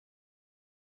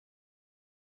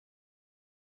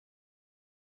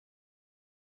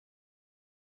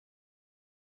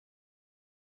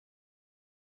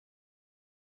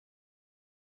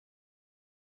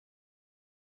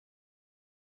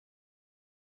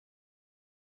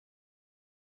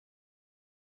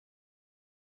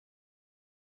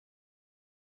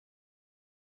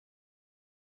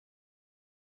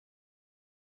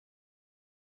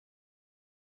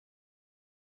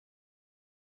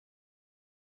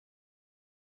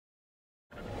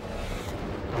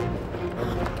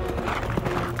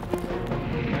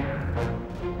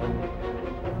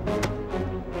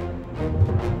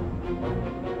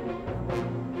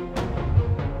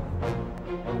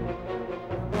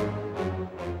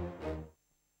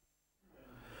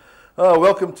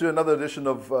Welcome to another edition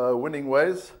of Winning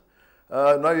Ways.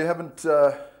 No, you haven't.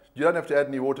 You don't have to add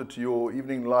any water to your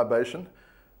evening libation.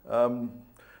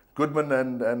 Goodman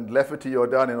and Lafferty are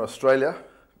down in Australia,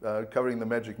 covering the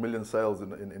Magic Million sales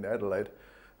in Adelaide.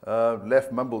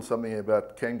 Laff mumbled something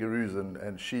about kangaroos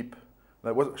and sheep.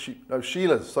 No, was it sheep? No,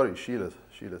 Sheilas. Sorry, Sheilas.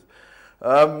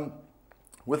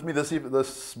 With me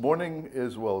this morning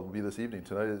is, well, it'll be this evening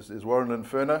tonight, is Warren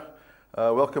Inferno.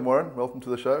 Welcome, Warren. Welcome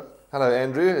to the show. Hello,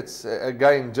 Andrew. It's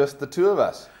again just the two of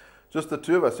us. Just the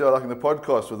two of us, yeah, like in the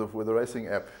podcast with the racing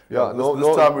app. Yeah,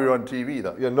 this time we were on TV,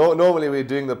 though. Yeah, normally we're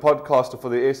doing the podcast for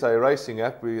the SA Racing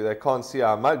app. They can't see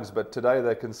our mugs, but today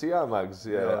they can see our mugs.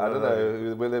 Yeah, I don't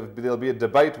know. There'll be a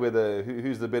debate whether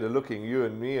who's the better looking, you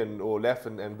and me, or Laff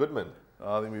and Goodman.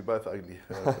 I think we're both ugly.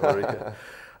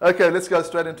 Okay, let's go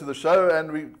straight into the show, and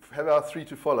we have our three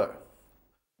to follow.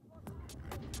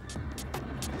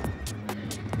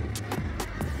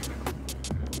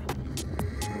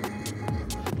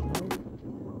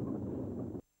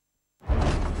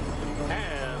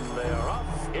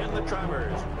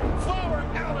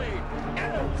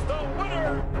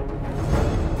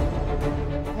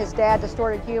 His dad,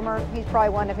 Distorted Humor, he's probably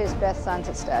one of his best sons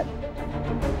at stud.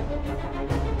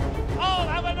 I'll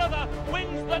have another,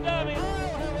 wins the Derby. I'll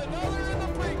have another in the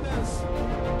Preakness.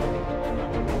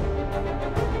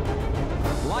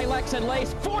 Lilacs and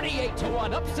Lace,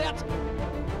 48-1, upset.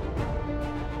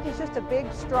 He's just a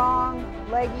big, strong,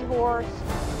 leggy horse.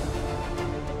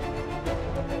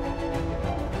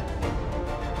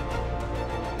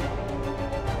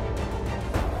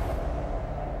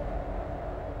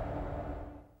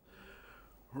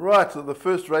 Right, so the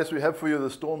first race we have for you, the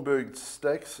Stormberg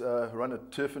Stakes, run at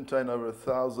Turffontein over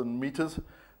 1,000 meters.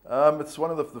 It's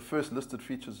one of the first listed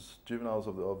features juveniles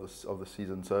of the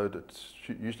season, so it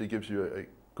usually gives you a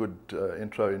good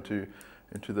intro into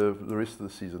the rest of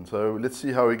the season. So let's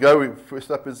see how we go.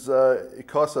 First up is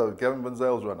Icasa, Gavin Van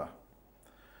Zyl's runner.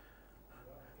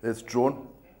 It's drawn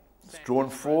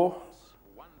 4.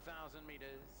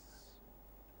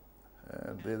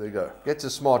 And there they go. Gets a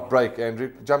smart break,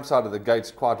 Andrew. Jumps out of the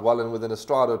gates quite well, and within a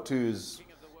stride or two is,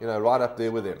 right up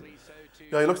there with him.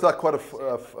 Yeah, he looks like quite a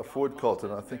forward colt,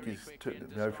 and I think he's,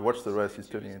 if you watch the race, he's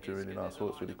turning into a really nice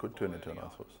horse. Really could turn into a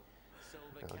nice horse.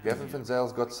 Gavin Van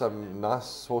Zyl's got some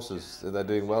nice horses. They're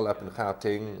doing well up in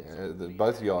Gauteng.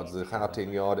 Both yards, the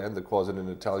Gauteng yard and the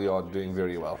KwaZulu-Natal yard, doing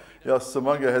very well. Yeah,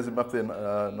 Simonga has him up there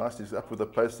nicely. He's up with the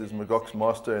pace. There's Magok's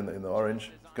Master in the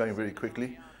orange, going very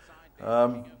quickly.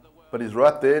 But he's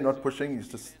right there, not pushing. He's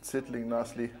just settling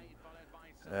nicely.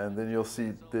 And then you'll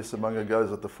see there Simonga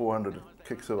goes at the 400, it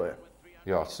kicks away.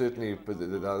 Yeah, certainly. But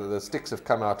the sticks have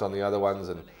come out on the other ones,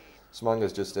 and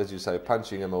Simonga's just, as you say,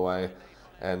 punching him away.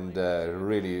 And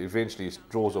really, eventually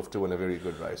draws off to win a very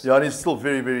good race. Yeah, and he's still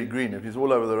very, very green. If he's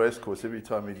all over the race course, every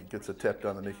time he gets a tap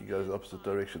down the neck, he goes the opposite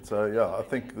direction. So, yeah, I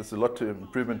think there's a lot of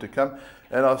improvement to come.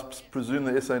 And I presume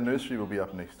the SA Nursery will be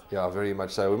up next. Yeah, very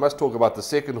much so. We must talk about the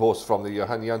second horse from the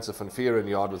Johan Janse van Vieren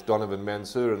yard with Donovan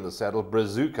Mansour in the saddle.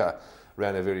 Brazuca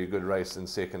ran a very good race in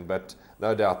second, but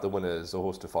no doubt the winner is a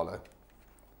horse to follow.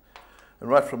 And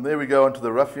right from there, we go on to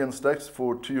the Ruffian Stakes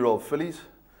for 2-year-old fillies.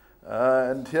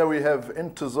 And here we have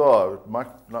Intezar,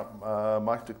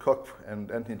 Mike de Kock and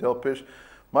Anthony Delpesh.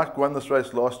 Mike won this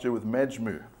race last year with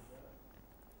Majmu.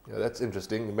 Yeah, that's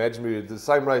interesting. Majmu, the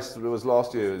same race it was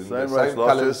last year. Same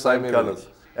colours.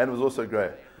 And it was also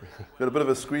grey. Got a bit of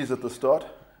a squeeze at the start.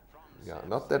 Yeah,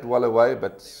 not that well away,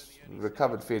 but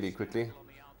recovered fairly quickly.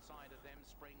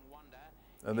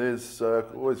 And there's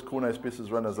always Corne Spess's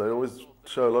runners. They always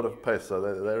show a lot of pace, so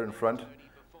they're in front.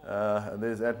 And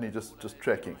there's Anthony just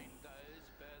tracking.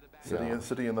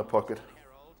 Sitting in the pocket.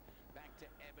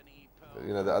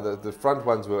 The front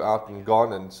ones were out and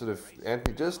gone, and sort of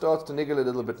Anthony just starts to niggle a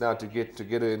little bit now to get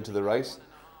her into the race,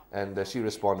 and she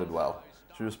responded well.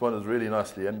 She responded really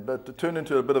nicely, and it turned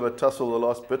into a bit of a tussle the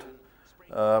last bit,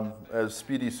 as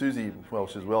Speedy Susie, well,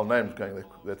 she's well named going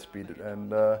that speed,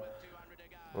 and but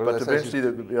eventually,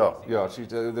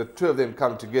 the two of them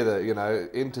come together.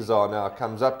 Intezar now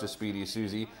comes up to Speedy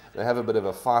Susie. They have a bit of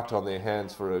a fight on their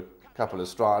hands for a couple of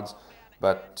strides,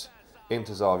 but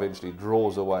Intezar eventually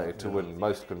draws away to win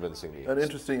most convincingly. And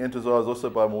interesting, Intezar is also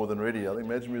by More Than Ready. I think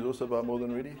Majmu is also by More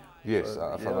Than Ready. Yes,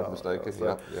 if I'm not mistaken.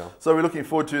 So we're looking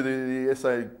forward to the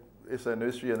SA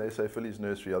Nursery and the SA Fillies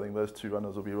Nursery. I think those two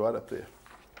runners will be right up there.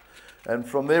 And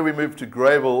from there we moved to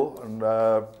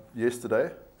Greyville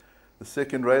yesterday, the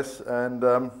second race, and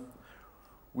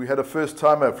we had a first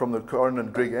timer from the Corin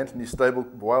and Greg Anthony stable,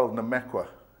 Wild Namakwa.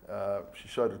 She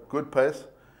showed a good pace,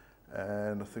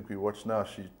 and I think we watch now,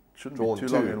 she shouldn't be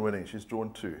too long in winning. She's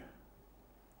drawn 2.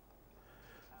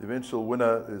 The eventual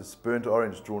winner is Burnt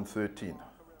Orange, drawn 13.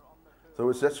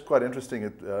 So that's quite interesting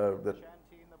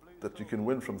that you can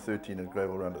win from 13 in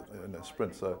gravel round in a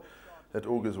sprint. So that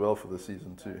augurs well for the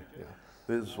season too. Yeah.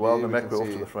 There's Wild Namakwa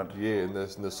off to the front. Yeah, in the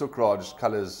Sukraj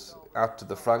colours out to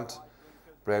the front.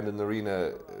 Brandon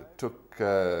Arena took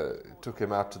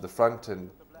him out to the front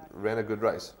and ran a good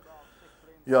race.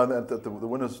 Yeah, and the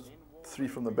winners 3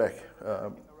 from the back.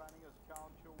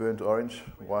 Burnt Orange,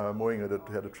 Waihamoing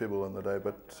had a treble on the day,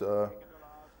 but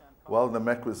Wild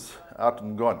Namakwa was out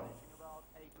and gone.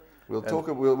 We'll talk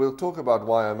about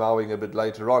Waihamoing a bit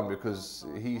later on, because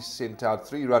he sent out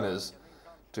 3 runners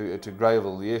to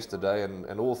Gravel yesterday,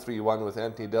 and all 3 won with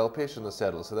Anthony Delpesh in the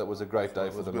saddle. So that was a great day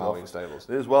for the Mowing stables.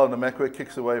 There's Wild Namakwa,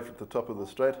 kicks away at the top of the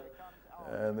straight,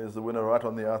 and there's the winner right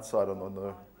on the outside on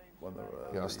the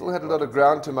yeah, still had a lot of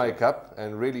ground to make up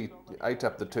and really ate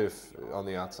up the turf on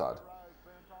the outside.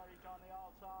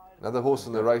 Another horse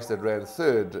in the race that ran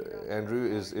 3rd, Andrew,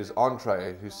 is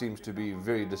Entree, who seems to be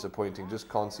very disappointing. Just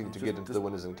can't seem to get into the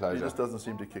winners' enclosure. He just doesn't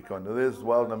seem to kick on. Now, there's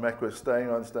Wild Namakwa staying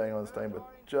on,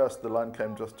 but just the line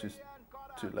came just too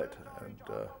late and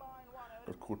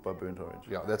got caught by Burnt Orange.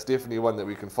 Yeah, that's definitely one that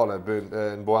we can follow,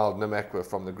 Wild Namakwa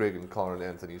from the Greg and Karen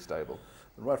Anthony stable.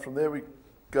 And right from there we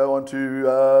go on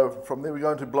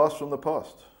to Blast from the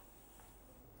Past.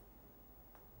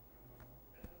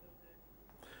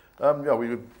 Yeah, we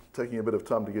were taking a bit of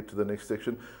time to get to the next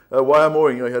section.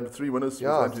 Waihamoing, I had 3 winners.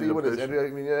 Yeah, 3 winners. And, I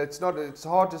mean, it's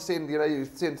hard to send. You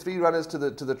send 3 runners to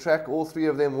the track. All 3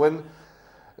 of them win.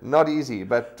 Not easy,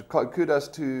 but kudos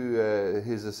to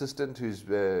his assistant, who's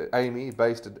Amy,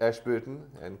 based at Ashburton,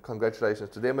 and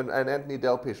congratulations to them. And Anthony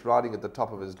Delpesh riding at the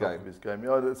top of his game.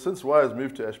 Yeah, since Waiha's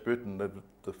moved to Ashburton,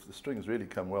 the strings really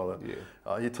come well.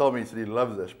 Yeah. He told me he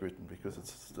loves Ashburton because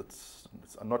it's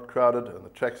not crowded and the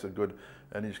tracks are good,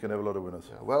 and he's going to have a lot of winners.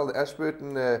 Yeah, well, the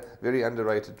Ashburton, very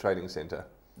underrated training centre.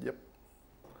 Yep.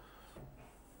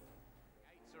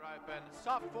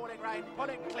 Soft falling rain,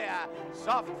 pulling clear.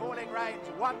 Soft falling rains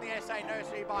won the SA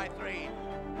Nursery by 3.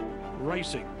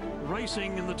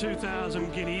 Racing in the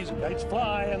 2,000 guineas. Gates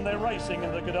fly and they're racing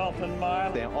in the Godolphin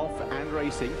Mile. They're off and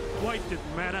racing. Weight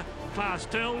didn't matter. Class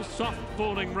tells. Soft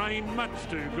falling rain, much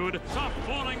too good. Soft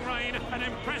falling rain, an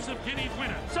impressive guineas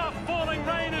winner. Soft falling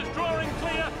rain is drawing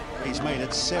clear. He's made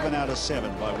it 7 out of 7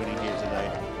 by winning here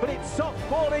today. But it's soft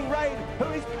falling rain who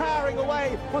is powering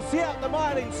away. We'll see out the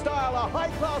mile in style. A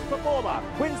high-class performer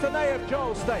wins the Nay of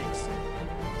Joel Stakes.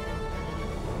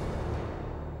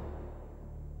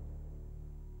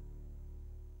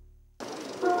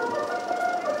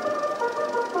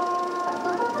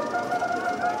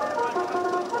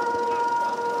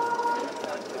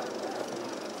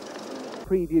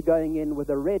 Preview going in with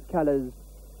the red colours,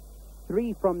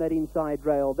 3 from that inside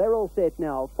rail. They're all set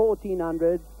now.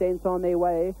 1400 cents on their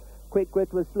way. Quick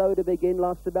Wit was slow to begin,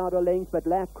 lost about a length, but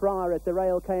Lac Crar at the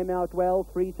rail came out well.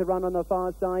 3 to run on the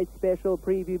far side. Special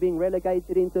Preview being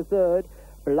relegated into 3rd.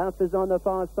 Bluff is on the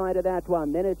far side of that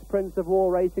one. Then it's Prince of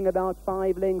War racing about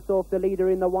 5 lengths off the leader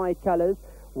in the white colours.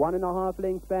 1.5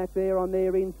 lengths back there on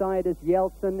their inside is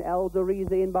Yeltsin,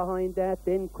 Eldoriza in behind that.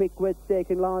 Then Quick Wit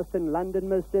second last, and London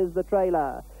Mist is the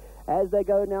trailer. As they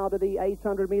go now to the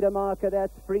 800-metre marker,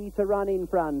 that's Free to Run in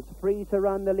front. Free to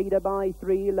Run the leader by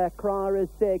 3. Lac Crar is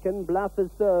second. Bluff is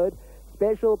third.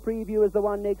 Special Preview is the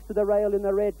one next to the rail in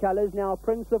the red colours. Now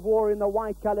Prince of War in the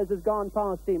white colours has gone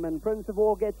past him, and Prince of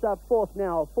War gets up 4th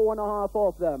now. 4.5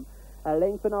 off them. 1.5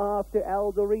 lengths to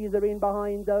Eldoriza in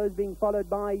behind those, being followed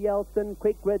by Yeltsin.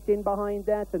 Quick Wit in behind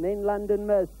that, and then London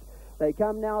Mist. They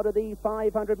come now to the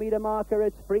 500-metre marker.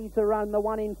 It's Free to Run, the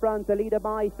one in front, the leader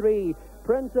by 3.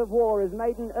 Prince of War has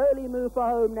made an early move for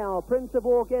home now. Prince of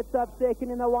War gets up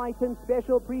second in the white, and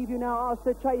Special Preview now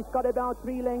after chase. Got about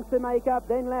 3 lengths to make up.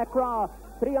 Then Lac Crar.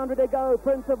 300 to go.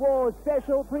 Prince of War.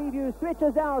 Special Preview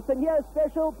switches out, and here's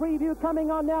Special Preview coming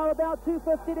on now. About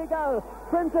 250 to go.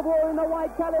 Prince of War in the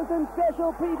white colours, and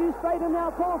Special Preview straight, and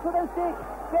now calls for the stick.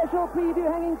 Special Preview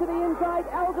hanging to the inside.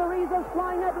 Eldoriza's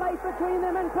flying up late between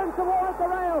them, and Prince of War at the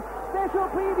rail. Special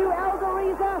Preview,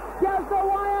 Eldoriza. Here's the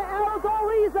wire.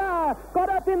 Eldoriza got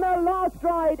up in the last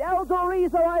stride.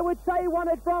 Eldoriza, I would say, won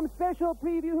it from Special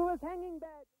Preview, who was hanging back.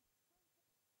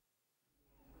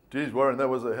 Geez, Warren, that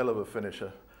was a hell of a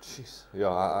finisher. Jeez. Yeah,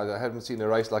 I haven't seen a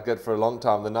race like that for a long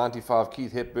time. The 95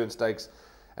 Keith Hepburn Stakes,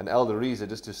 and Eldoriza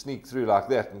just to sneak through like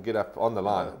that and get up on the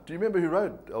line. Do you remember who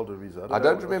rode Eldoriza? I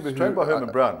don't remember who. Trained by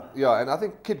Herman Brown. Yeah, and I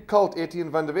think Kid Colt,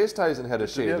 Etienne van der Westhuizen had a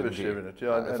share, didn't he? In it,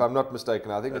 yeah. If I'm not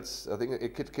mistaken, I think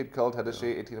Kid Colt had a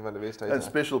share, Etienne van der Westhuizen. And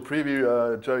special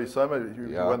preview, Joey Soma,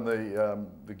 who won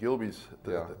the Gilbies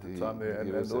at the time there,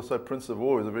 and also Prince of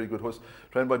War is a very good horse,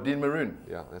 trained by Dean Maroon.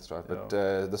 Yeah, that's right. But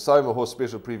the Soma horse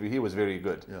special preview, he was very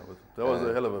good. Yeah, that was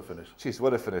a hell of a finish. Jeez,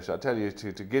 what a finish! I tell you,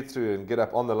 to get through and get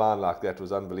up on the line like that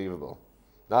was unbelievable.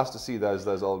 Nice to see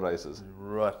those old races.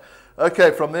 Right.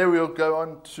 Okay, from there we'll go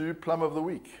on to Plum of the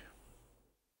Week.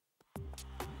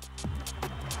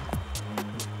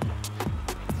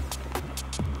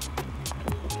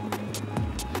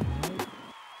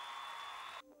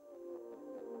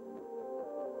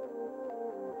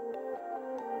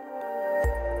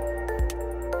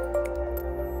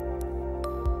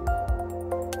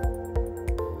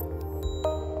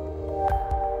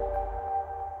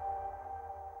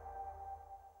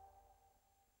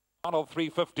 Of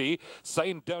 350,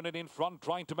 St. Donat in front,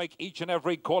 trying to make each and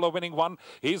every caller winning one.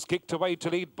 He's kicked away to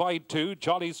lead by 2.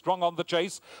 Charlie Strong on the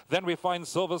chase. Then we find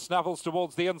Silver Snaffles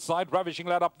towards the inside. Ravishing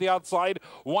Lad up the outside.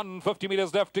 150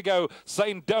 metres left to go.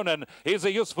 St. Donat is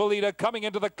a useful leader coming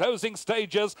into the closing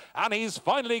stages, and he's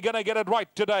finally going to get it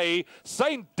right today.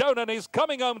 St. Donat is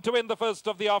coming home to win the first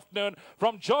of the afternoon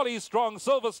from Charlie Strong,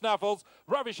 Silver Snaffles,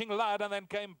 Ravishing Lad, and then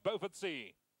came Beaufort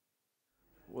Sea.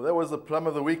 Well, that was the Plum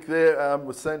of the Week there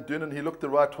with St. Donat. He looked the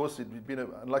right horse. He'd been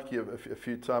unlucky a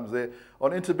few times there.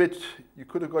 On Interbet, you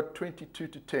could have got 22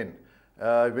 to 10.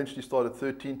 Eventually started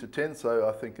 13 to 10, so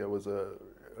I think it was a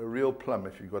real plum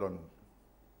if you got on.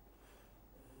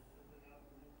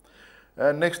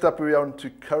 And next up, we are on to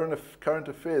current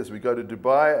affairs. We go to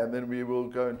Dubai, and then we will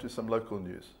go into some local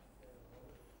news.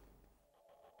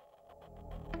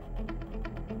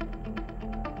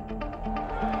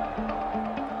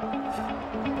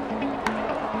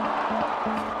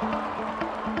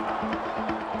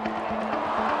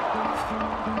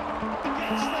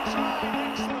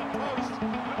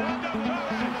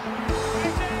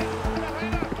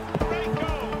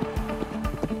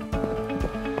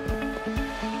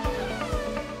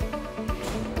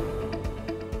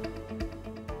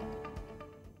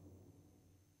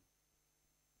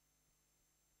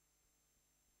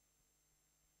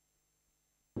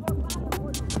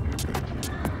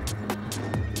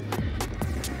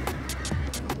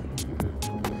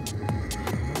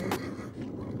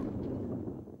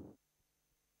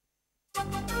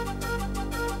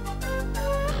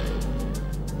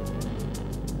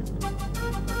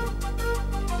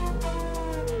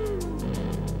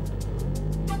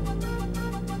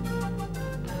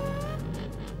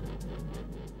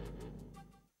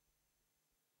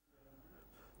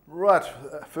 Right,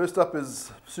 first up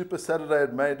is Super Saturday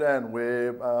at Meydan,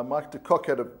 where Mike de Kock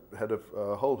had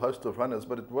a whole host of runners,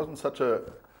 but it wasn't such a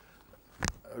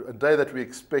day that we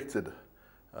expected.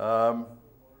 The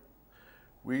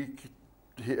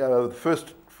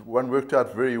first one worked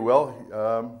out very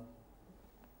well.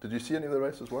 Did you see any of the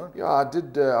races, Warren? Yeah, I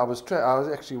did. I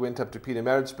actually went up to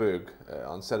Pietermaritzburg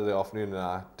on Saturday afternoon, and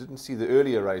I didn't see the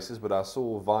earlier races, but I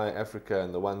saw Via Africa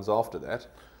and the ones after that.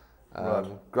 Right.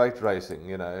 Great racing,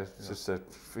 you know. It's just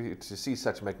to see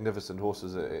such magnificent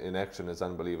horses in action is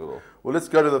unbelievable. Well, let's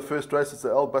go to the first race. It's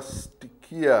the El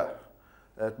Bastikia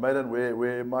at Meydan,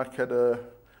 where Mike had a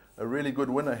really good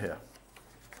winner here.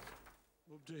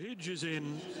 Hedge is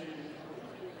in.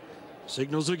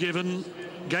 Signals are given.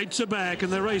 Gates are back,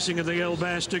 and they're racing at the El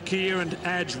Bastikia, and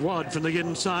Ajwad from the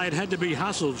inside had to be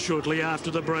hustled shortly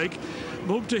after the break.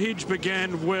 Multahidge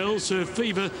began well, Sir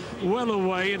Fever well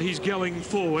away, and he's going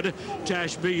forward.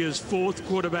 Tash B is 4th,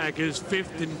 Quarterback is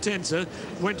 5th, Intensa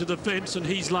went to the fence, and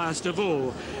he's last of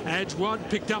all. Ajwad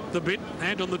picked up the bit,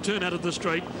 and on the turn out of the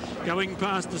straight, going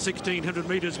past the 1600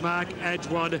 metres mark,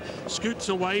 Ajwad scoots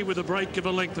away with a break of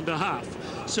 1.5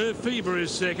 lengths. Sir Fever is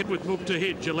second, with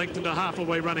Multahidge 1.5 lengths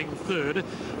away running third.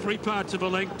 3 parts of a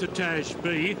length to Tash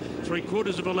B,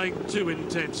 3/4 of a length to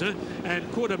Intensa, and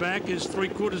Quarterback is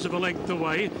 3/4 of a length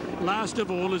away. Last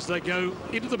of all as they go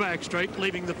into the back straight,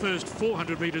 leaving the first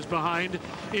 400 metres behind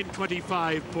in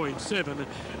 25.7.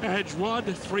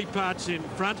 Ajwad 3 parts in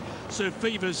front. Sir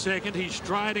Fever second. He's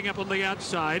striding up on the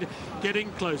outside,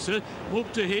 getting closer.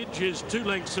 Multahidge is 2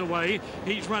 lengths away.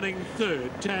 He's running third.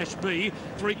 Tash B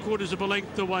 3/4 of a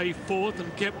length away, 4th,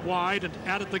 and kept wide and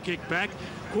out at the kickback.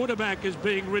 Quarterback is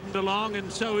being ridden along, and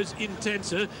so is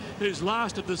Intensa, who's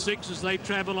last of the 6 as they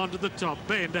travel onto the top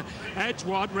bend.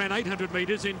 Ajwad ran 800 500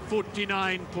 metres in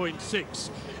 49.6.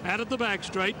 Out of the back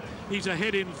straight, he's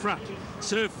ahead in front.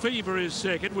 Surf Fever is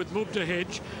second with Move to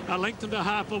Hedge, a length and a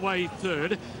half away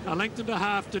third, a length and a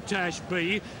half to Tash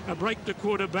B, a break to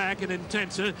quarter back, and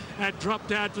Intensa had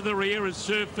dropped out to the rear as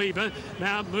Surf Fever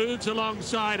now moves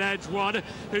alongside Ajwad,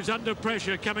 who's under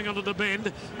pressure coming onto the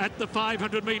bend at the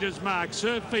 500 metres mark.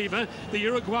 Surf Fever, the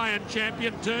Uruguayan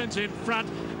champion, turns in front.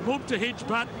 Move to Hedge,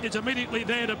 but is immediately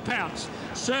there to pounce.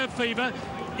 Surf Fever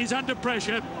is under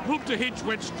pressure. Move to Hedge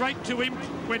went straight to him,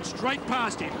 went straight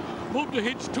past him. Move to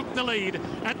Hedge took the lead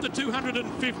at the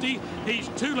 250. He's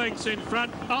 2 lengths in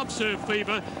front of Surf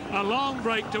Fever. A long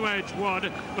break to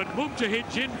Ajwad, but Move to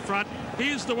Hedge in front.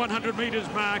 Here's the 100 metres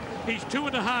mark. He's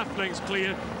 2.5 lengths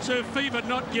clear. Surf Fever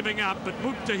not giving up, but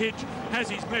Move to Hedge has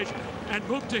his measure. And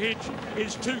Move to Hedge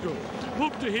is too good.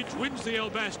 Move to Hedge wins the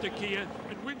Albaster Kia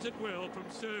and wins it well from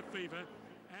Surf Fever.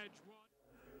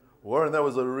 Warren, that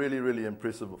was a really, really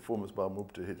impressive performance by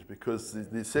Move to Hedge, because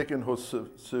the second horse,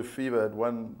 Surf Fever,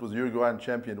 was Uruguayan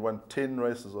champion, won 10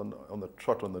 races on the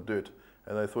trot on the dirt,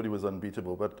 and they thought he was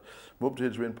unbeatable. But Move to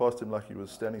Hedge went past him like he was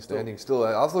standing still. Standing still.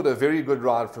 I thought a very good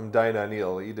ride from Dane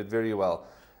O'Neill. He did very well.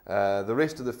 The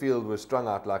rest of the field was strung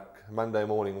out like Monday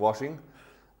morning washing.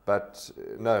 But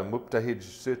no, Move to Hedge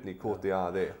certainly caught the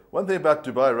eye there. One thing about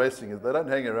Dubai racing is they don't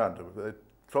hang around.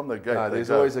 From the gate, there's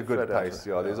always a good pace.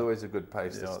 Yeah, there's always a good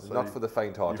pace. Yeah, it's so not for the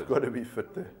faint-hearted. You've got to be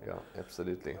fit there. Yeah,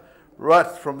 absolutely. Right,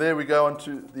 from there we go on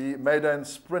to the Maidan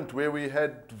Sprint, where we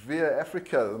had Via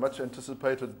Africa, the much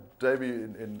anticipated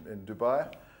debut in Dubai.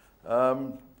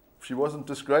 She wasn't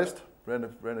disgraced, ran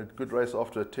a good race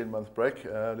after a 10-month break.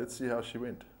 Let's see how she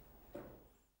went.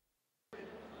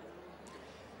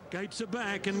 Gates are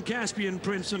back, and Caspian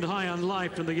Prince and High on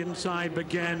Life from the inside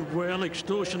began well.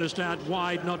 Extortionist out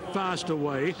wide, not fast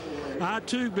away.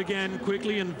 R2 began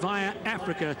quickly, and Via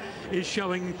Africa is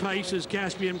showing pace as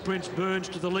Caspian Prince burns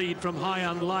to the lead from High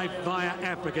on Life Via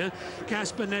Africa.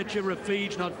 Casper Netcher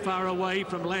Refuge not far away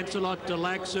from Lancelot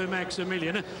Delac, Sir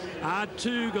Maximilian.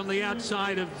 R2 on the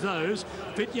outside of those.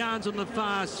 Fit Yarns on the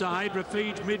far side.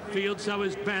 Refuge midfield, so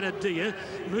is Banadia.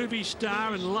 Movie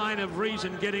Star and Line of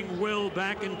Reason getting well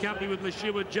back in company with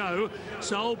Mashua Joe.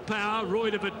 Soul Power,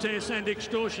 Roy de Vitesse and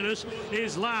Extortionist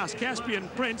is last. Caspian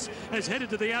Prince has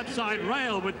headed to the outside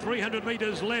rail with 300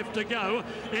 metres left to go.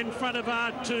 In front of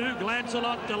R2,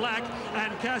 Lancelot Delac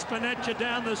and Casper Netcher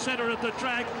down the centre of the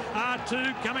track.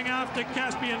 R2 coming after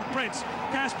Caspian Prince.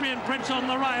 Caspian Prince on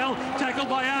the rail, tackled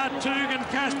by R2 and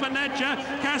Casper Netcher.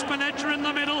 Casper Netcher in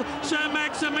the middle. Sir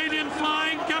Maximilian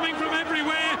flying, coming from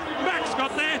everywhere. Max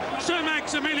got there. Sir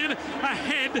Maximilian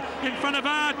ahead in front of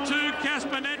R2.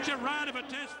 Casper Netcher, Roy de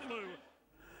Vitesse flew.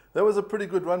 That was a pretty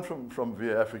good run from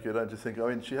Via Africa, don't you think? I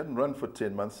mean, she hadn't run for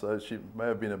 10 months, so she may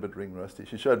have been a bit ring rusty.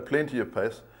 She showed plenty of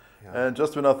pace. Yeah. And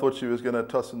just when I thought she was going to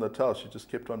toss in the towel, she just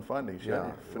kept on finding. She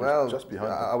only finished just behind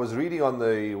her. I was reading on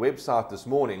the website this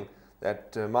morning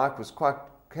that Mike was quite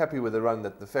happy with the run,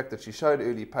 that the fact that she showed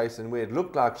early pace, and where it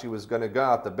looked like she was going to go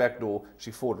out the back door,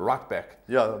 she fought right back.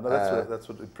 Yeah, no, that's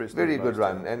what impressed me. Very good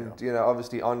run. And you know,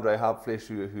 obviously Andre Hauptfleisch,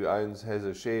 who has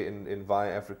a share in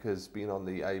Via Africa, has been on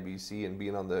the ABC and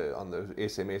been on the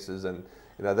SMSs, and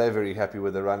you know, they're very happy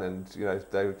with the run, and you know,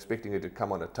 they're expecting her to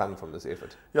come on a ton from this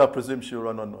effort. Yeah, I presume she'll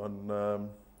run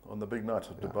on the big night,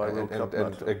 Dubai World Cup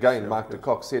night. And again, Mike de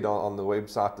Kock said on the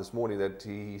website this morning that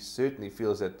he certainly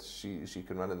feels that she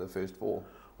can run in the first 4.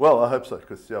 Well, I hope so,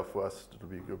 because yeah, for us it'll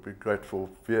be great for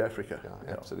Via Africa.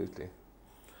 Yeah, absolutely.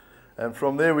 And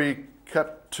from there we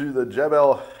cut to the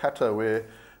Jabal Hatta, where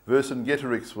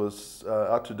Vercingetorix was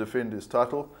out to defend his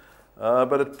title,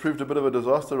 but it proved a bit of a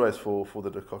disaster race for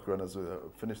the de Kock runners.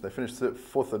 They finished third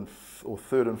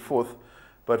and fourth,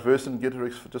 but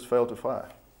Vercingetorix just failed to fire.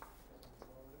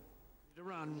 To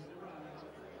run.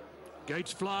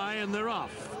 Gates fly and they're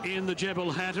off in the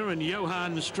Jebel Hatter, and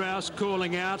Johann Strauss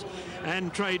calling out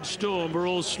and Trade Storm were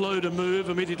all slow to move,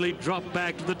 immediately dropped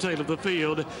back to the tail of the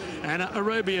field. And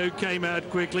Arobio came out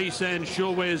quickly. San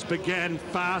Shawwares began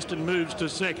fast and moves to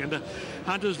second.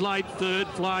 Hunter's Light third,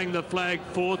 flying the flag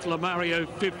fourth. Lamario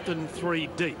fifth and 3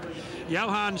 deep.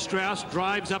 Johann Strauss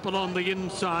drives up along the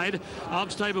inside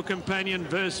of stable companion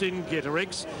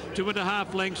Vercingetorix.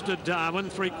 2.5 lengths to Darwin,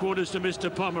 3/4 to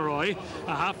Mr. Pomeroy,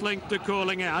 a half length to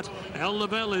Calling Out. El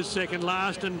Lavelle is second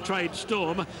last, and Trade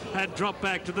Storm had dropped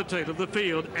back to the tail of the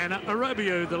field. And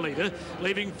Arobio the leader,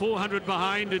 leaving 400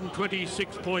 behind in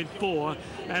 26.4,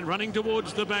 and running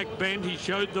towards the back bend, he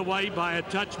showed the way by a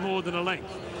touch more than a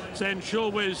length.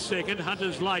 Sanshaw's second,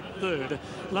 Hunter's Light third.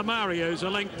 Lamario's a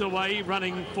length away,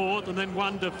 running fourth, and then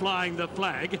Wonder Flying the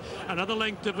Flag. Another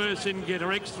length to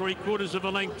Vercingetorix, 3/4 of a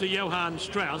length to Johann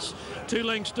Strauss. 2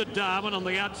 lengths to Darwin on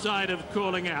the outside of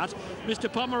Calling Out.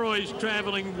 Mr. Pomeroy's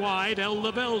travelling wide. El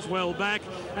Lavell's well back,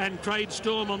 and Trade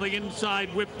Storm on the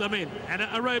inside whipped them in. And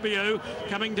Arobio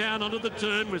coming down onto the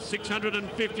turn with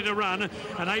 650 to run,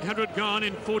 and 800 gone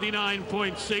in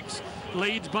 49.6.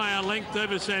 Leads by a length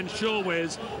over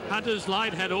Sanshaw's. Hunter's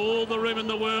Light had all the room in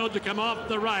the world to come off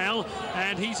the rail,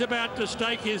 and he's about to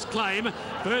stake his claim.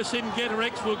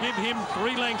 Vercingetorix will give him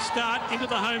 3 length start into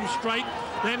the home straight.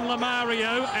 Then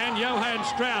Lamario and Johann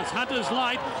Strauss. Hunter's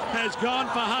Light has gone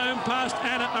for home past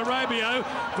Anna Arobio.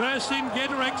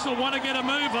 Vercingetorix will want to get a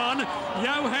move on.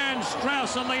 Johann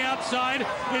Strauss on the outside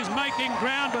is making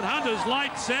ground, but Hunter's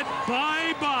Light said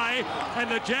bye-bye,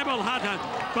 and the Jebel Hunter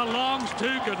belongs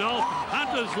to Godolphin.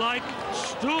 Hunter's Light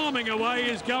storming away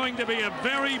is going to be a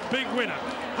very big winner.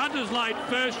 Hunter's Light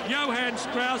first, Johann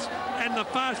Strauss and the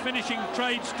fast finishing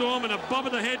Trade Storm, and a bob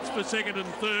of the heads for second and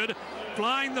third.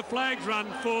 Flying the Flags run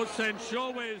fourth,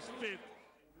 Sanshaw's fifth.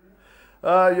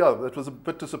 Yeah, it was a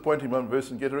bit disappointing on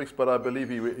Vercingetorix, but I believe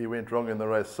he went wrong in the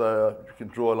race, so you can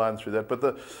draw a line through that. But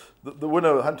the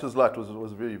winner, Hunter's Light, was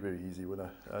a very, very easy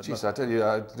winner. Jeez, I tell you,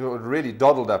 it really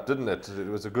doddled up, didn't it? It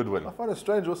was a good win. I find it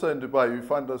strange also in Dubai, you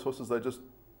find those horses,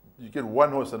 you get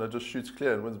one horse and it just shoots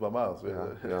clear and wins by miles.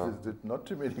 There's not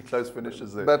too many close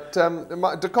finishes there. But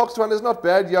De Kock's one is not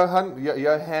bad.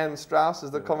 Johann Strauss, as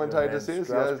the commentator says.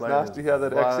 Yeah, it's nice to hear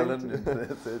that accent.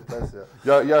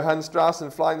 Johann Strauss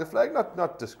and Flying the Flag,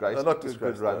 not disgraced. Not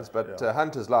disgraced, good runs, but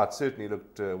Hunter's Light certainly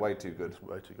looked way too good.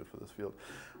 Way too good for this field.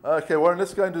 Okay, Warren,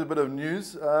 let's go into a bit of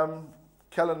news.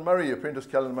 Callan Murray, apprentice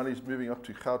Callan Murray, is moving up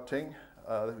to Gauteng.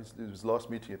 His last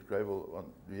meeting at Greyville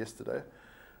yesterday.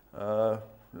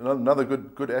 Another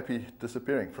good appy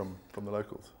disappearing from the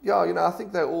locals. Yeah, I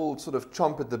think they all sort of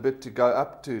chomp at the bit to go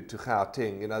up to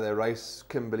Gauteng. They race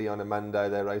Kimberley on a Monday,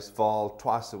 they race Vaal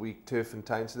twice a week,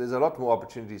 Turffontein. So there's a lot more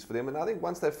opportunities for them. And I think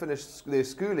once they've finished their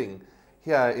schooling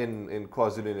here in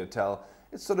KwaZulu-Natal,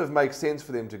 it sort of makes sense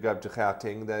for them to go up to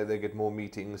Gauteng. They get more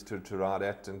meetings to ride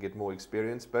at and get more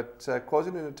experience. But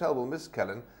KwaZulu-Natal will miss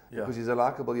Callan. Yeah. Because he's a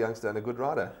likeable youngster and a good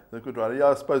rider. A good rider, yeah.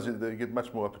 I suppose they get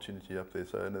much more opportunity up there.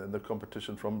 So, and the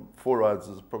competition from 4 rides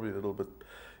is probably a little bit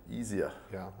easier.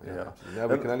 Yeah. Now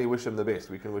we can only wish him the best.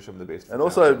 We can wish him the best. And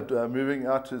also moving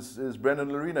out is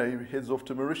Brandon Lorena. He heads off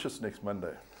to Mauritius next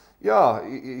Monday. Yeah,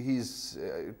 he's.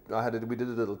 We did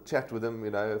a little chat with him,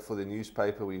 for the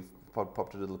newspaper. We've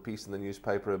popped a little piece in the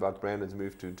newspaper about Brandon's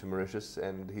move to Mauritius,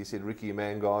 and he said Ricky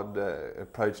Mangard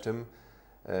approached him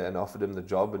and offered him the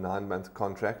job, a 9-month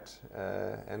contract.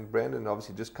 And Brandon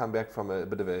obviously just come back from a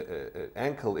bit of an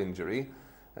ankle injury.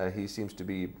 He seems to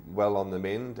be well on the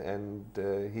mend, and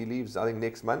he leaves, I think,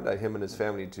 next Monday, him and his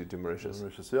family to Mauritius.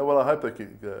 Yeah, well, I hope they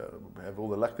can have all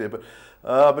the luck there. But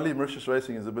I believe Mauritius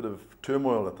racing is a bit of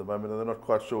turmoil at the moment, and they're not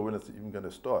quite sure when it's even going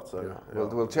to start. So,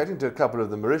 Well, chatting to a couple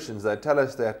of the Mauritians, they tell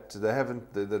us that they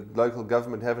haven't, the local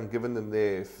government haven't given them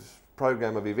their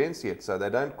program of events yet, so they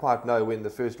don't quite know when the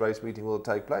first race meeting will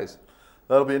take place.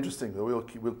 That'll be interesting.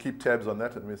 We'll keep tabs on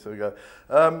that, and so we go.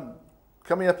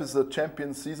 Coming up is the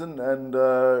Champions season, and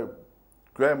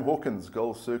Graham Hawkins,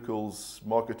 GoldCircle's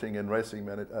marketing and racing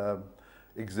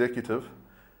executive,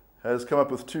 has come up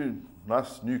with 2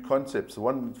 nice new concepts.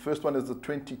 The first one is the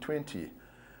 2020.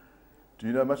 Do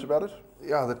you know much about it?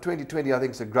 Yeah, the 2020 I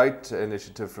think is a great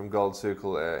initiative from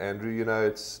GoldCircle, Andrew.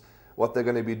 It's what they're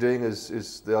going to be doing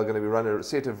is they're going to be running a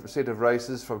set of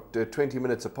races from 20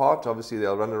 minutes apart. Obviously,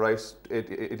 they'll run a race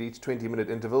at each 20-minute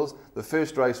intervals. The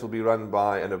first race will be run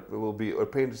by, and it will be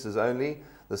apprentices only.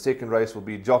 The second race will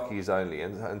be jockeys only,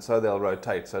 and so they'll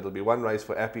rotate. So it'll be 1 race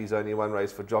for appies only, 1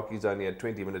 race for jockeys only at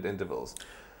 20-minute intervals.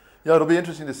 Yeah, it'll be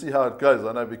interesting to see how it goes.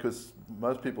 I know, because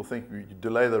most people think you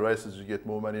delay the races, you get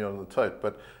more money on the tote,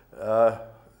 but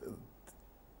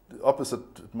opposite,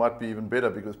 it might be even better,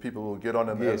 because people will get on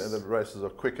and the races are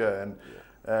quicker,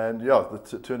 and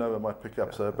the turnover might pick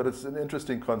up. So, but it's an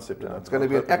interesting concept. It's going to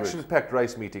be an action-packed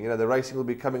race meeting. The racing will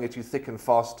be coming at you thick and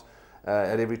fast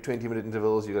at every 20-minute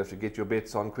intervals. You have to get your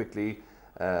bets on quickly.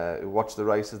 Watch the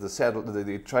races.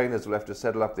 The trainers will have to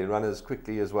saddle up their runners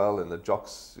quickly as well, and the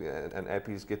jocks and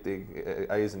appies get their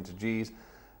A's into G's.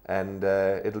 And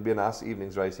it'll be a nice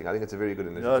evening's racing. I think it's a very good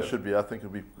initiative. Yeah, it should be. I think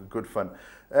it'll be good fun.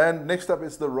 And next up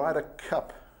is the Ryder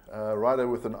Cup. Ryder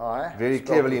with an I. Very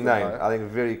cleverly named. I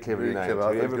think very cleverly named.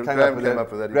 Graham came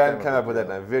up with that. Graham came up with that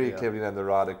name. Very cleverly named, the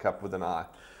Ryder Cup with an I.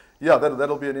 Yeah,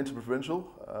 that'll be an interprovincial.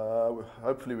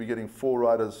 Hopefully we're getting 4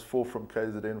 riders, 4 from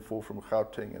KZN, 4 from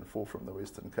Gauteng, and 4 from the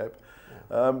Western Cape.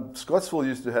 Scottsville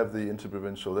used to have the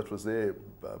interprovincial. That was their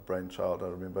brainchild, I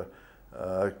remember.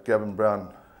 Gavin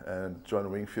Brown and John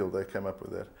Wingfield, they came up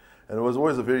with that. And it was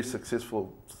always a very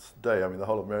successful day. I mean, the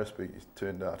whole of Maritzburg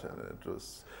turned out, and it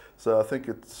was. So I think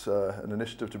it's an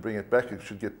initiative to bring it back. It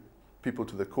should get people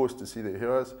to the course to see their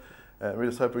heroes. And we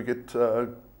just hope we get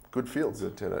good fields.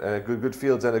 Good turnout. Good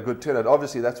fields and a good turnout.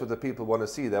 Obviously, that's what the people want to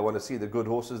see. They want to see the good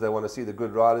horses. They want to see the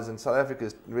good riders. And South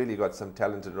Africa's really got some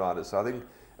talented riders. So I think,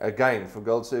 again, for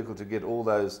Gold Circle to get all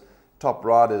those top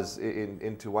riders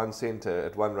into one centre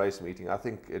at one race meeting, I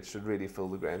think it should really fill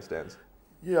the grandstands.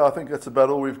 Yeah, I think that's about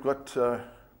all we've got,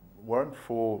 Warren,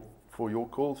 for your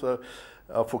call. So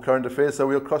for current affairs. So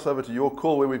we'll cross over to your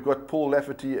call, where we've got Paul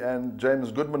Lafferty and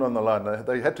James Goodman on the line.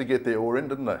 They had to get their oar in,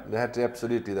 didn't they? They had to,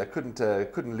 absolutely. They couldn't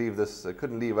leave this.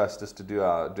 Couldn't leave us just to do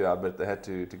our bit. They had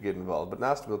to get involved. But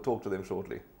now we'll talk to them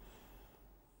shortly.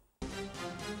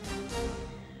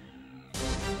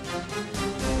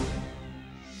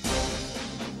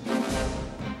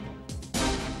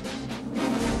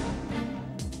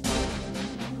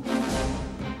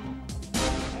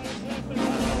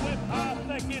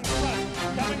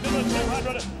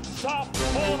 Soft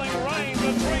falling rain,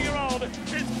 the 3-year-old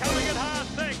is coming at hard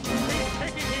thick. He's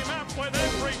picking him up with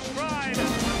every stride.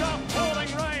 Soft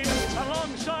falling rain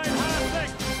alongside hard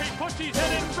thick. He puts his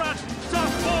head in front.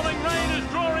 Soft falling rain is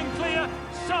drawing clear.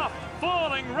 Soft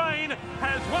falling rain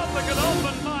has won the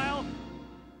Godolphin Mile.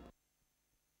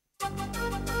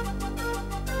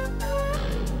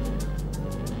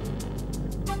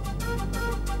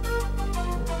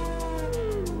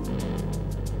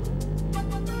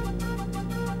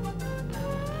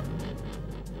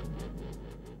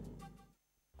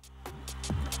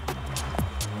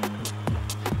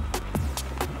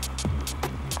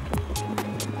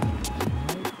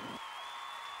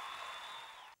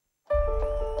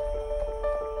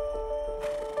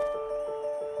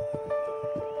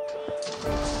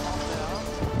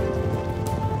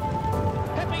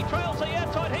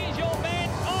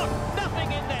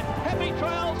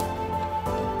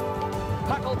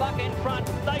 In front,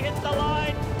 they hit the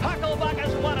line. Hucklebuck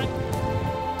has won it.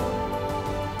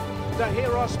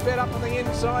 Dahiros sped up on the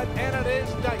inside, and it is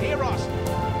Dahiros.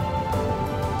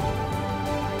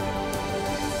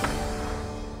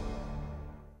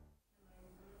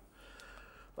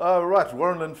 Right,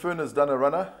 Warren Linfern has done a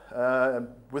runner. And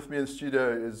with me in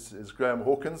studio is Graham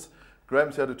Hawkins.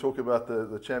 Graham's here to talk about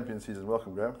the champion season.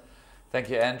 Welcome, Graham. Thank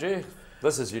you, Andrew.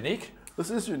 This is unique. This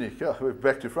is unique, yeah. We're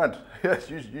back to front. Yes,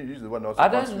 usually the one. I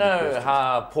don't know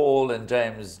how Paul and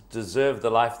James deserve the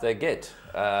life they get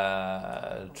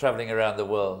traveling around the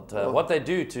world. What they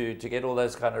do to get all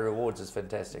those kind of rewards is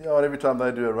fantastic. Yeah, and every time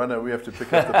they do a runner, we have to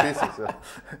pick up the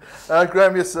pieces.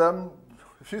 Graham, yes, a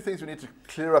few things we need to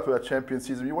clear up about champion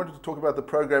season. You wanted to talk about the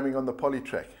programming on the poly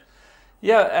track.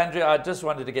 Yeah, Andrew, I just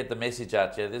wanted to get the message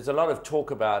out here. There's a lot of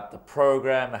talk about the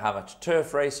program, how much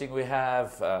turf racing we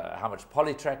have, how much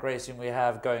polytrack racing we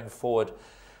have going forward.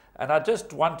 And I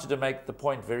just wanted to make the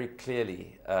point very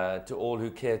clearly to all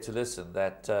who care to listen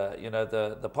that, you know,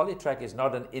 the polytrack is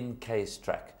not an in-case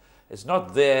track. It's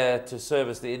not there to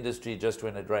service the industry just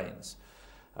when it rains.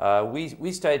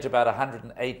 We stage about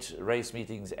 108 race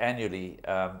meetings annually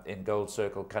in Gold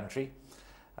Circle country.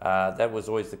 That was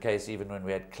always the case even when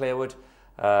we had Clarewood.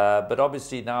 But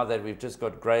obviously now that we've just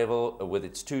got Greyville with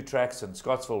its 2 tracks and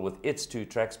Scottsville with its 2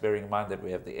 tracks, bearing in mind that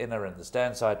we have the inner and the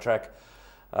standside track,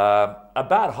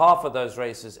 about half of those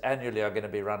races annually are going to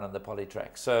be run on the poly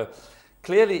track. So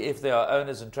clearly if there are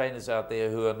owners and trainers out there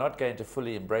who are not going to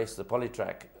fully embrace the poly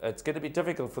track, it's going to be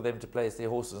difficult for them to place their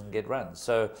horses and get runs.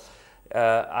 So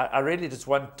I really just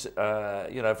want,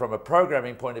 you know, from a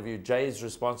programming point of view, Jay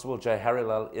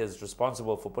Harrelal is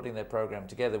responsible for putting that program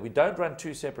together. We don't run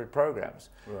 2 separate programs.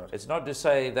 Right. It's not to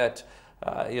say that,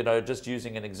 you know, just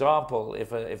using an example, if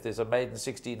there's a maiden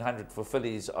 1600 for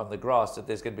fillies on the grass, that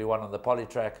there's going to be one on the poly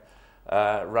track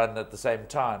run at the same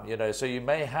time. You know, so you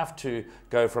may have to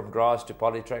go from grass to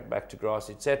poly track, back to grass,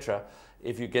 etc.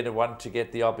 if you're going to want to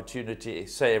get the opportunity,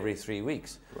 say, every 3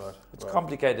 weeks. Right, it's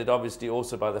complicated, obviously,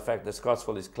 also by the fact that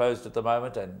Scottsville is closed at the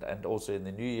moment, and also in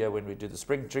the new year when we do the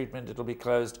spring treatment, it'll be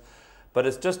closed. But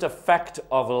it's just a fact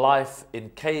of life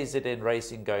in KZN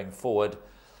racing going forward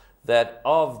that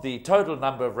of the total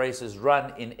number of races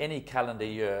run in any calendar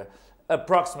year,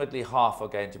 approximately half are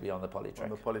going to be on the poly track. On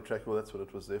the poly track, well, that's what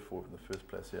it was there for in the first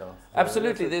place, yeah. So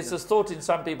absolutely. There's this thought in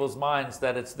some people's minds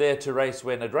that it's there to race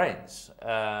when it rains.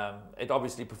 It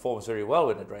obviously performs very well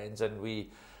when it rains, and we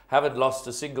haven't lost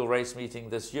a single race meeting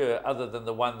this year, other than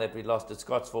the one that we lost at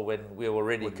Scottsville when we were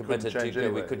already committed to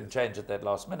go. We couldn't change at that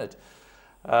last minute.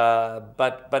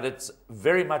 But it's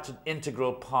very much an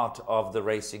integral part of the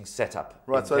racing setup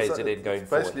in KZN going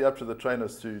forward. Basically up to the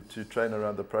trainers to train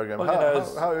around the program.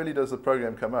 Well, how early does the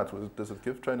program come out? Does it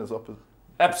give trainers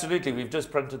Absolutely. We've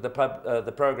just printed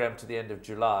the program to the end of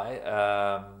July.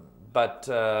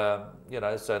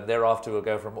 So thereafter we'll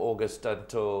go from August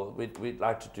until we'd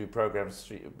like to do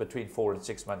programs between 4 and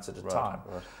 6 months at a time.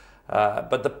 Right.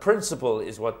 But the principle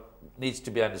is what needs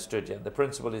to be understood here. The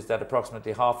principle is that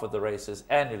approximately half of the races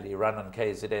annually run on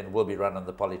KZN will be run on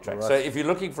the polytrack. Right. So if you're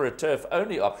looking for a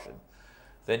turf-only option,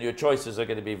 then your choices are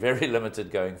going to be very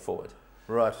limited going forward.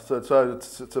 Right, so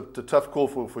it's a tough call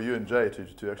for you and Jay to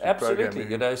actually absolutely,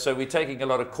 program. So we're taking a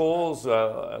lot of calls.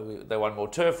 They want more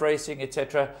turf racing,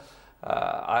 etc.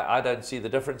 I don't see the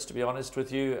difference, to be honest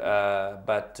with you,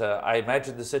 but I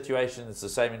imagine the situation is the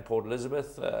same in Port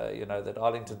Elizabeth, that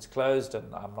Arlington's closed,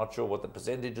 and I'm not sure what the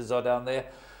percentages are down there,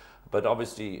 but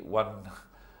obviously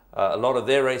a lot of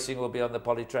their racing will be on the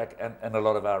polytrack and a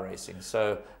lot of our racing.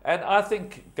 So, and I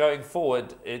think going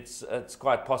forward, it's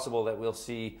quite possible that we'll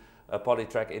see a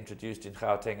polytrack introduced in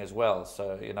Gauteng as well.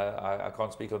 So, I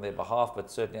can't speak on their behalf,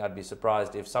 but certainly I'd be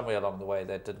surprised if somewhere along the way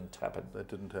that didn't happen. That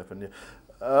didn't happen, yeah.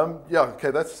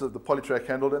 Okay, that's the polytrack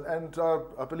handled. And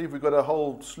I believe we've got a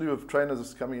whole slew of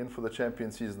trainers coming in for the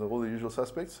champion season, all the usual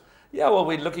suspects. Yeah, well,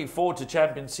 we're looking forward to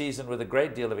champion season with a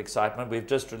great deal of excitement. We've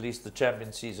just released the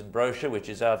champion season brochure, which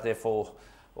is out there for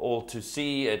all to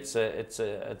see. It's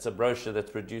a brochure that's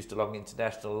produced along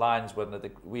international lines.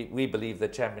 We believe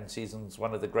that champion season is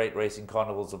one of the great racing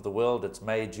carnivals of the world. It's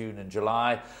May, June and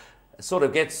July. It sort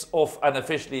of gets off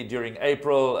unofficially during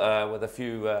April with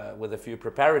a few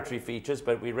preparatory features,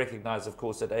 but we recognize, of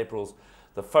course, that April's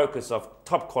the focus of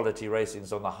top quality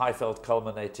racings on the Highveld,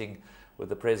 culminating with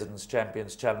the President's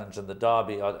Champions Challenge and the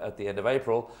Derby at the end of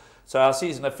April. So our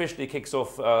season officially kicks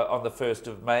off on the 1st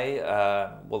of May,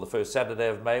 the first Saturday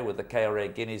of May, with the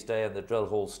KRA Guineas Day and the Drill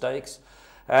Hall Stakes.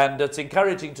 And it's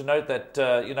encouraging to note that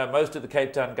most of the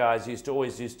Cape Town guys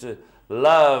always used to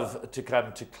love to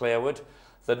come to Clarewood.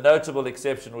 The notable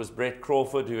exception was Brett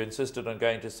Crawford, who insisted on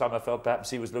going to Summerveld.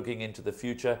 Perhaps he was looking into the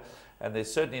future, and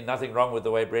there's certainly nothing wrong with the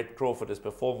way Brett Crawford has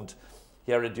performed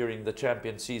here during the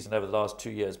champion season over the last 2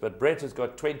 years. But Brett has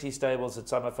got 20 stables at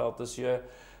Summerveld this year.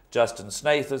 Justin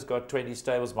Snaith has got 20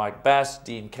 stables. Mike Bass,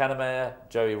 Dean Cannemeyer,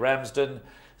 Joey Ramsden,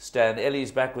 Stan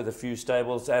Ellie's back with a few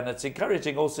stables. And it's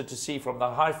encouraging also to see from the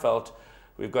Highveld,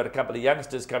 we've got a couple of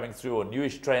youngsters coming through, or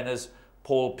newish trainers.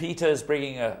 Paul Peters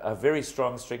bringing a very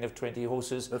strong string of 20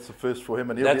 horses. That's a first for him.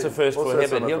 And that's a first for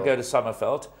him, and he'll go to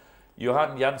Summerveld.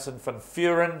 Johan Janssen van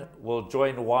Vuren will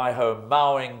join Waiho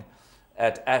Mowing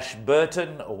at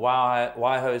Ashburton.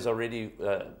 Waiho is already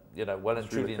well and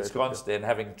truly ensconced there and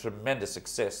having tremendous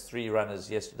success. 3 runners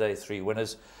yesterday, 3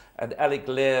 winners. And Alec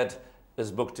Laird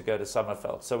is booked to go to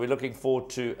Summerveld. So we're looking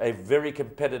forward to a very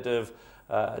competitive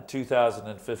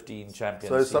 2015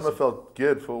 champion season. So Summerveld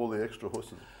geared for all the extra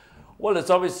horses? Well,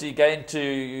 it's obviously going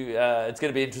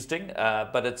to be interesting,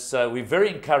 but we're very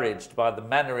encouraged by the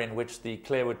manner in which the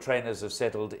Clarewood trainers have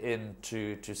settled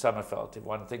into Summerveld. If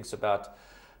one thinks about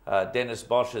Dennis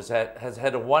Bosch has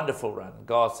had a wonderful run.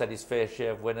 Garth's had his fair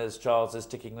share of winners. Charles is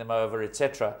ticking them over,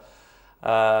 etc.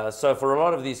 So for a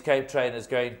lot of these Cape trainers,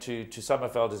 going to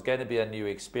Summerveld is going to be a new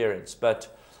experience.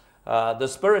 But the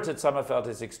spirit at Summerveld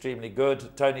is extremely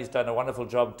good. Tony's done a wonderful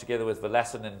job together with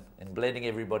Verlassen in blending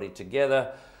everybody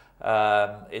together.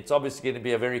 It's obviously going to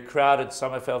be a very crowded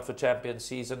Summerveld for champion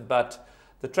season, but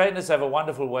the trainers have a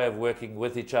wonderful way of working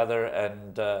with each other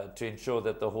and to ensure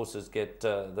that the horses get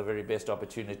the very best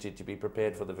opportunity to be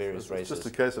prepared for the various races. It's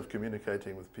just a case of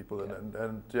communicating with people and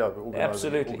organising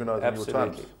Absolutely. your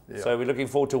times. Yeah. So we're looking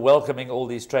forward to welcoming all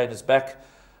these trainers back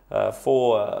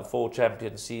for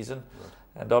champion season. Right.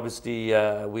 And obviously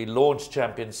we launched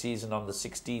champion season on the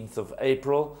 16th of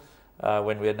April.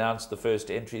 When we announced the first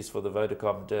entries for the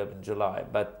Vodacom Durban July.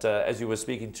 But as you were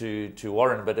speaking to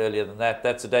Warren a bit earlier than that,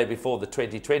 that's the day before the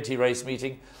 2020 race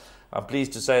meeting. I'm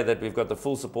pleased to say that we've got the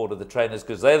full support of the trainers,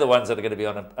 because they're the ones that are going to be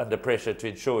under pressure to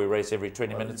ensure we race every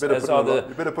 20 minutes. You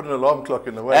better put an alarm clock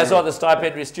in the way. As are the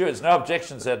stipendary stewards. No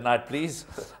objections that night, please.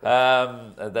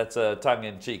 That's a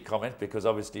tongue-in-cheek comment, because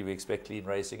obviously we expect clean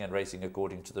racing and racing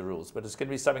according to the rules. But it's going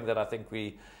to be something that I think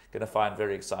we're going to find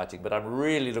very exciting. But I'm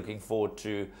really looking forward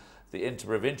to the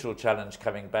Interprovincial Challenge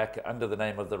coming back under the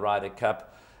name of the Ryder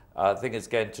Cup. I think it's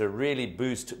going to really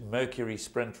boost Mercury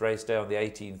Sprint Race Day on the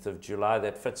 18th of July.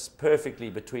 That fits perfectly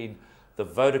between the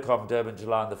the Vodacom Durban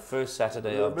July on the first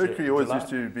Saturday of July. Mercury always used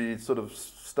to be sort of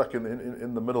stuck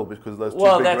in the middle because those two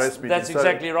big race meetings. That's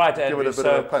exactly right, Andrew. Give it a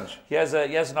bit of a punch. He has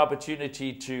an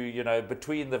opportunity to, you know,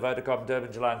 between the Vodacom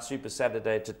Durban July and Super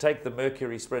Saturday, to take the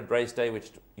Mercury Sprint Race Day,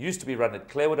 which used to be run at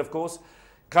Clarewood, of course,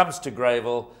 comes to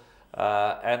Greyville,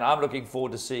 and I'm looking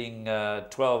forward to seeing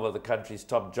 12 of the country's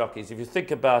top jockeys. If you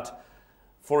think about,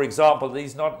 for example,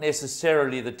 these not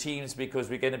necessarily the teams, because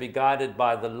we're going to be guided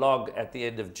by the log at the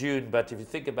end of June, but if you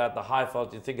think about the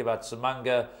Highveld, you think about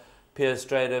Simanga, Piers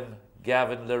Stradum,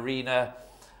 Gavin Larena,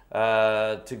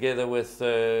 together with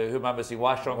Humambasi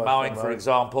Washong Mowing, for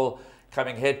example,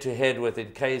 coming head-to-head with in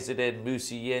KZN,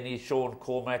 Musi Yeni, Sean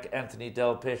Cormack, Anthony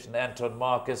Delpesh and Anton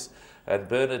Marcus, and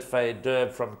Bernard Faye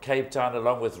Derb from Cape Town,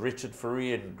 along with Richard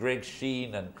Fourie and Greg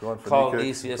Sheen and Carl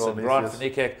Nisius and Grant van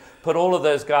Niekerk. Put all of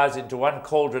those guys into one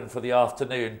cauldron for the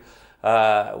afternoon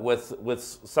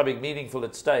with something meaningful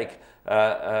at stake,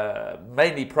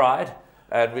 mainly pride.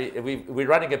 And we're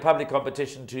running a public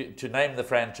competition to name the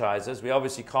franchises. We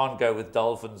obviously can't go with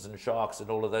Dolphins and Sharks and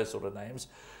all of those sort of names.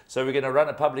 So we're going to run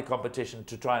a public competition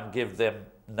to try and give them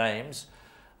names.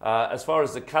 As far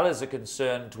as the colours are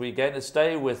concerned, we're going to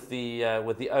stay with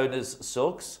the owners'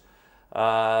 silks,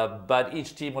 but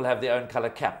each team will have their own colour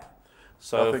cap.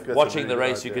 So watching the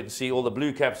race, you can see all the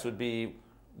blue caps would be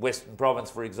Western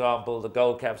Province, for example. The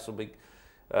gold caps will be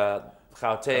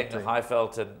Gauteng and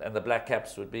Highveld, and the black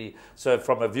caps would be. So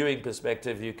from a viewing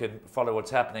perspective, you can follow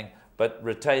what's happening, but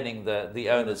retaining the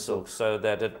owners' silks so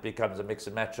that it becomes a mix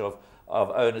and match of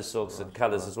owners' silks and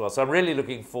colours as well. So I'm really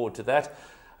looking forward to that.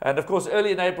 And of course,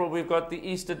 early in April, we've got the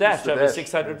Easter Dash over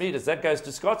 600 metres. That goes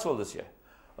to Scottsville this year.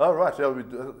 Oh, right.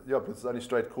 Yeah, but it's the only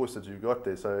straight course that you've got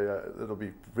there, so it'll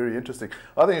be very interesting.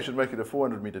 I think you should make it a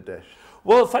 400-metre dash.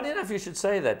 Well, funny enough, you should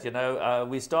say that. You know,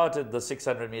 we started the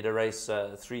 600-metre race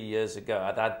 3 years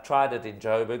ago. I tried it in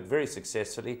Joburg very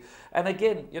successfully. And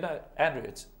again, you know, Andrew,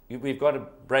 we've got to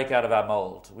break out of our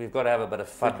mould. We've got to have a bit of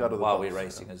fun while we're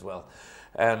racing as well.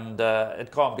 And it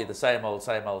can't be the same old,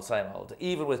 same old, same old.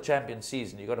 Even with champion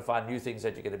season, you've got to find new things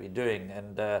that you're going to be doing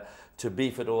and to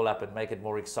beef it all up and make it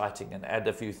more exciting and add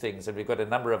a few things. And we've got a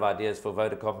number of ideas for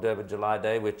Vodacom Durban July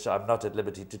Day, which I'm not at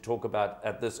liberty to talk about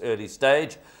at this early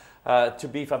stage, to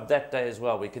beef up that day as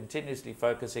well. We're continuously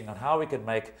focusing on how we can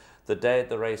make the day at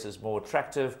the races more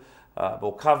attractive,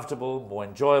 more comfortable, more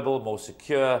enjoyable, more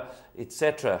secure,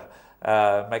 etc.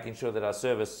 Making sure that our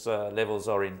service levels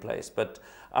are in place. But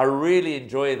I really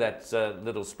enjoy that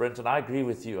little sprint, and I agree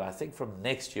with you. I think from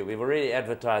next year, we've already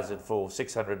advertised it for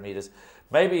 600 metres.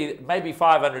 Maybe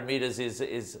 500 metres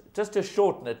is just to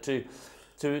shorten it to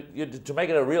make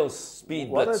it a real speed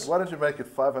blitz. Why don't you make it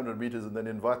 500 metres and then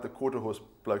invite the quarter horse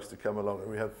blokes to come along?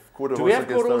 We have quarter horses. Do we have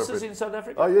quarter horses in South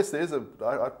Africa? Oh yes, there is.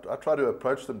 I try to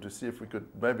approach them to see if we could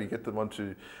maybe get them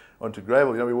onto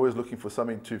Greyville. You know, we're always looking for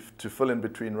something to fill in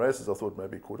between races. I thought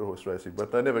maybe quarter horse racing,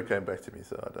 but they never came back to me,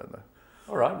 so I don't know.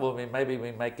 All right, well, maybe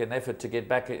we make an effort to get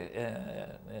back in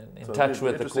touch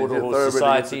with the Quarter Horse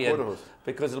Society,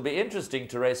 because it'll be interesting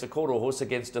to race a quarter horse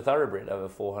against a thoroughbred over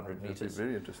 400 metres. That'd be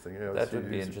very interesting, yeah. That would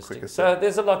be interesting. So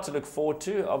there's a lot to look forward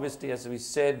to. Obviously, as we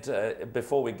said,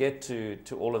 before we get to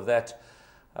all of that,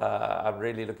 I'm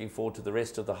really looking forward to the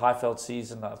rest of the Highveld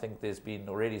season. I think there's been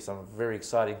already some very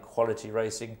exciting quality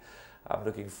racing. I'm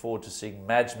looking forward to seeing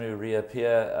Majmu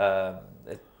reappear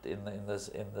in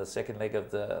the second leg of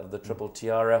the Triple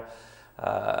Tiara,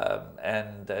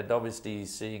 and obviously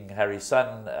seeing Harry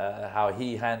Sun, how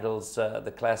he handles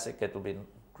the classic. It will be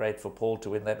great for Paul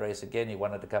to win that race again. He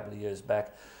won it a couple of years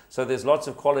back. So there's lots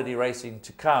of quality racing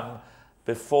to come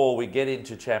before we get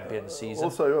into champion season.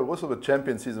 Also the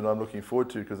champion season I'm looking forward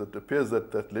to, because it appears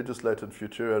that Legislate and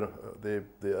Futura, their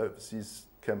overseas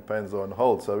campaigns are on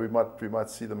hold, so we might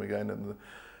see them again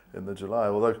in the July,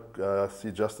 although I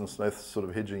see Justin Snaith sort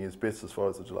of hedging his bets as far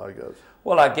as the July goes.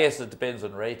 Well, I guess it depends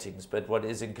on ratings, but what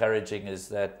is encouraging is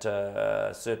that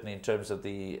certainly in terms of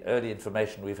the early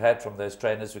information we've had from those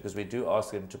trainers, because we do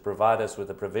ask them to provide us with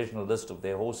a provisional list of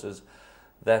their horses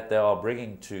that they are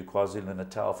bringing to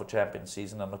KwaZulu-Natal for champion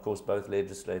season, and of course both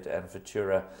Legislate and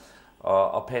Futura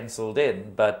are penciled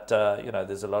in, but you know,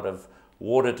 there's a lot of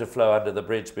water to flow under the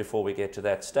bridge before we get to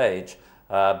that stage,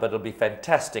 but it'll be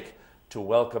fantastic to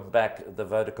welcome back the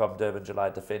Vodacom Durban July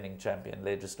defending champion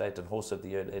Legislate and Horse of the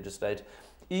Year Legislate.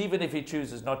 Even if he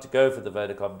chooses not to go for the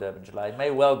Vodacom Durban July, he may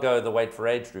well go the Wait for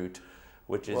Age route,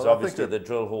 which is obviously the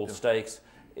Drill Hall Stakes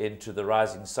into the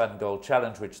Rising Sun Gold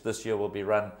Challenge, which this year will be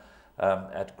run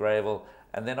at Greyville.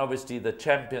 And then obviously the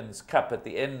Champions Cup at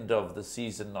the end of the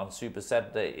season on Super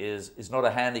Saturday is not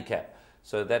a handicap.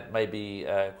 So that may be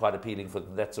quite appealing for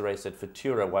them. That's a race that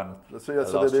Futura won so, yeah,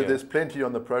 so last year. There's plenty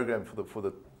on the program for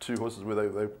the two horses where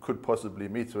they could possibly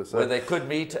meet. So where they could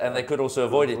meet and they could also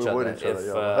avoid each other.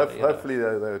 Hopefully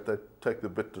they take the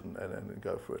bit and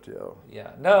go for it.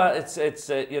 Yeah. No, it's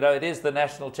you know, it is the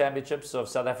national championships of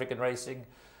South African racing.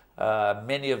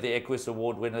 Many of the Equus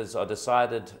Award winners are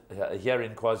decided here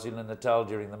in KwaZulu-Natal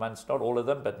during the months, not all of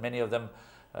them, but many of them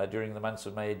during the months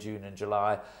of May, June and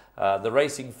July. The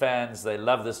racing fans, they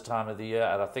love this time of the year,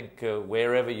 and I think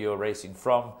wherever you're racing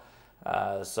from,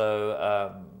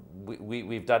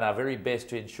 we've done our very best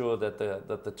to ensure that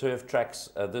the turf tracks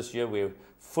this year, we're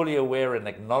fully aware and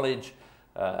acknowledge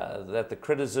that the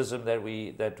criticism that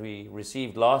we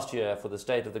received last year for the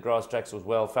state of the grass tracks was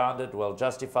well founded, well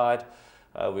justified.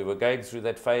 We were going through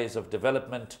that phase of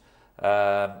development,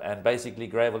 and basically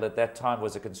Greyville at that time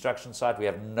was a construction site. We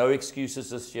have no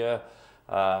excuses this year.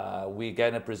 We're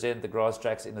going to present the grass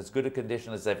tracks in as good a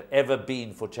condition as they've ever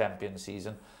been for champion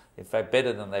season. In fact,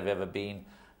 better than they've ever been.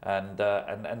 And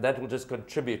that will just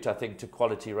contribute, I think, to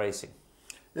quality racing.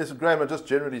 Yes, Graham, and just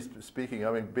generally speaking,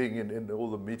 I mean, being in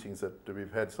all the meetings that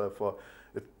we've had so far,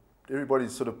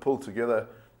 everybody's sort of pulled together.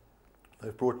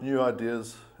 They've brought new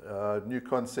ideas, new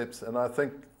concepts, and I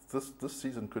think this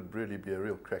season could really be a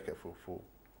real cracker for.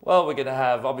 Well, we're going to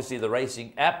have, obviously, the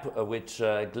racing app, which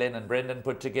Glenn and Brendan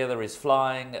put together, is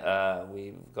flying.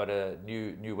 We've got a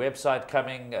new website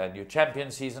coming, a new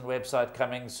champion season website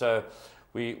coming. So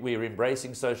we're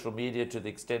embracing social media to the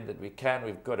extent that we can.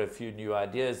 We've got a few new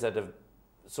ideas that have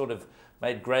sort of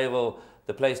made Greyville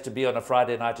the place to be on a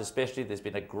Friday night especially. There's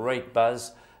been a great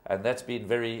buzz, and that's been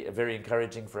very, very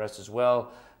encouraging for us as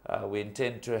well. We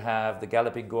intend to have the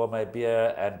Galloping Gourmet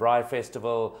Beer and Braai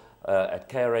Festival at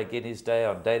KRA Guineas Day,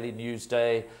 on Daily News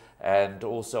Day, and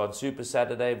also on Super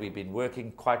Saturday. We've been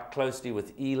working quite closely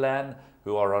with Elan,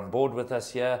 who are on board with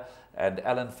us here, and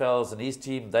Alan Fells and his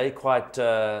team. They're quite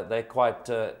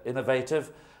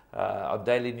innovative. On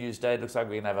Daily News Day, it looks like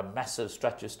we're going to have a massive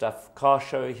Stretch Your Stuff car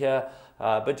show here,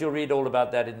 but you'll read all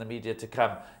about that in the media to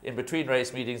come. In between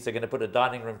race meetings, they're going to put a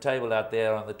dining room table out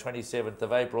there on the 27th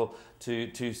of April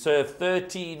to serve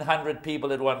 1,300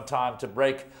 people at one time, to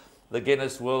break the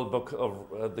Guinness World Book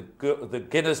of the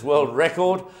Guinness World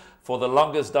Record for the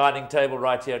longest dining table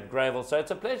right here at Greyville. So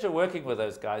it's a pleasure working with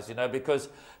those guys, you know, because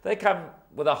they come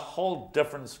with a whole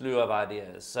different slew of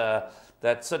ideas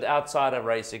that sit outside of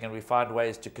racing, and we find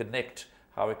ways to connect,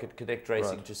 how we could connect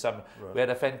racing to some. We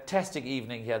had a fantastic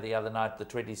evening here the other night, the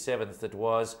 27th it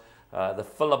was, the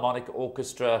Philharmonic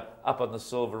Orchestra up on the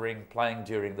Silver Ring playing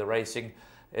during the racing.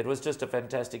 It was just a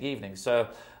fantastic evening. So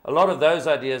a lot of those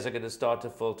ideas are going to start to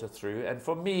filter through. And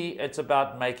for me, it's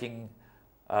about making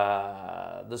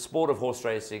the sport of horse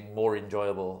racing more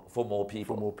enjoyable for more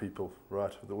people. For more people,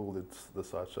 right, with all the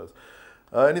side shows.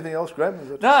 Anything else,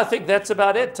 Graham? No, I think that's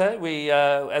about it. We,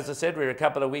 as I said, we're a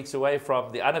couple of weeks away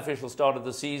from the unofficial start of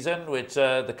the season, which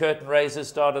the curtain raises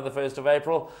start on the 1st of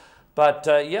April. But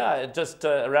yeah, just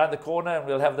around the corner, and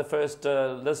we'll have the first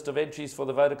list of entries for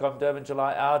the Vodacom Durban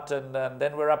July out, and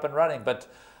then we're up and running. But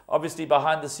obviously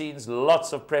behind the scenes,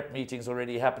 lots of prep meetings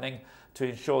already happening to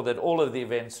ensure that all of the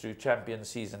events through champion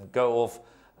season go off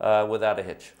without a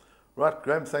hitch. Right,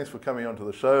 Graham, thanks for coming onto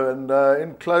the show. And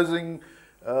in closing,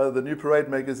 the New Parade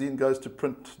magazine goes to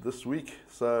print this week,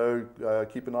 so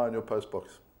keep an eye on your post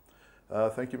box.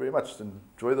 Thank you very much.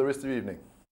 Enjoy the rest of the evening.